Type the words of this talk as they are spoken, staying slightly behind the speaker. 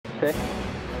6,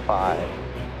 5,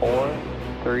 4,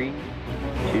 3,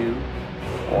 2,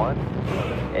 1.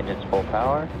 Engines full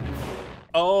power.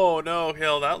 Oh no,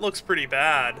 Hill, that looks pretty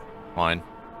bad. Fine.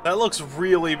 That looks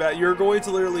really bad. You're going to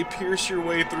literally pierce your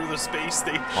way through the space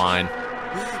station. Fine.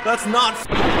 That's not.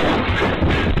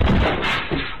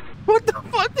 What the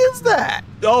fuck is that?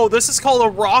 Oh, this is called a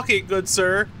rocket, good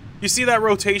sir. You see that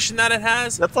rotation that it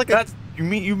has? That's like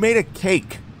you made a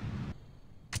cake.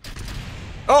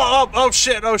 Oh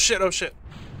shit, oh shit, oh shit.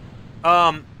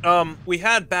 We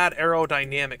had bad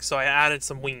aerodynamics, so I added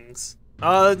some wings.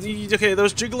 Okay,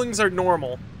 those jigglings are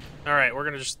normal. Alright, we're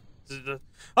gonna just...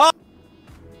 Oh!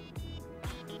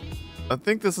 I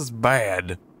think this is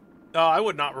bad. I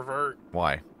would not revert.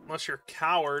 Why? Unless you're a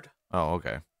coward. Oh,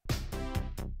 okay.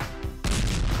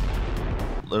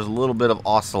 There's a little bit of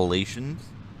oscillations.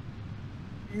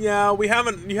 Yeah, you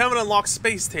haven't unlocked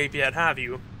space tape yet, have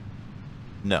you?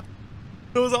 No.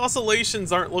 Those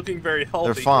oscillations aren't looking very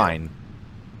healthy. They're fine.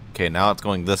 Okay, now it's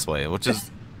going this way, which is...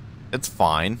 it's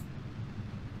fine.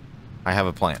 I have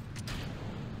a plan.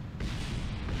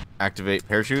 Activate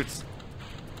parachutes.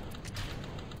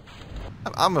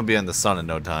 I'm gonna be in the sun in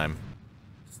no time.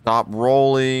 Stop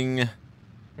rolling.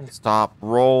 Stop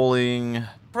rolling.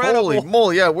 Incredible. Holy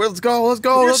moly, yeah, let's go, let's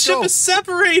go, Your let's ship go. is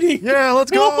separating! Yeah, let's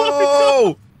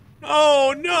go!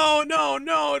 Oh, no, no,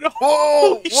 no, no. Whoa,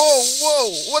 Holy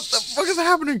whoa, what the fuck is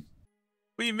happening?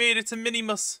 We made it to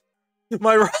Minimus.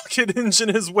 My rocket engine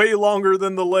is way longer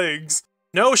than the legs.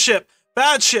 No ship.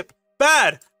 Bad ship.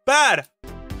 Bad. Bad.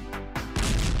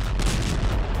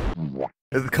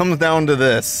 It comes down to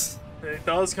this. It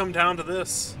does come down to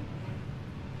this.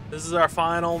 This is our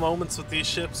final moments with these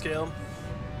ships, Caleb.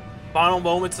 Final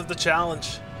moments of the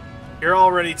challenge. You're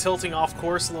already tilting off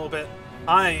course a little bit.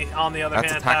 I, on the other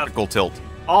That's hand, a tactical tilt.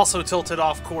 also tilted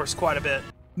off course quite a bit.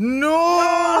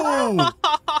 No!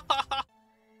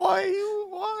 Why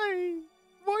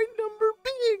number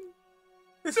big?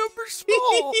 Number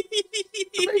small.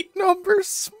 Make number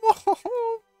small.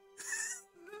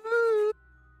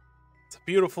 It's a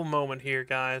beautiful moment here,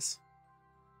 guys.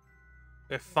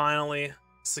 We finally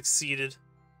succeeded.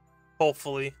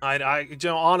 Hopefully.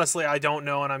 Honestly, I don't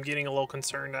know, and I'm getting a little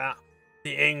concerned at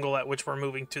the angle at which we're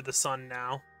moving to the sun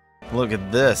now. Look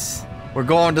at this. We're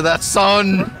going to that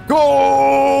sun.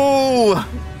 Go!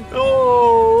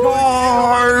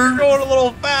 Oh, you're going a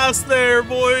little fast there,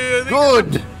 boy.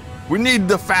 Good. We need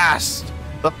the fast.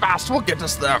 The fast will get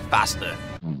us there faster.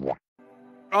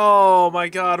 Oh my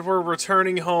God, we're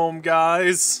returning home,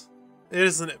 guys.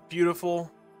 Isn't it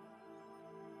beautiful?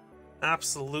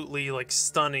 Absolutely, like,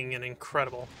 stunning and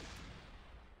incredible.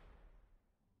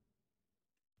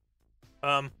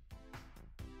 Well,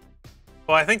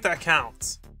 I think that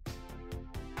counts.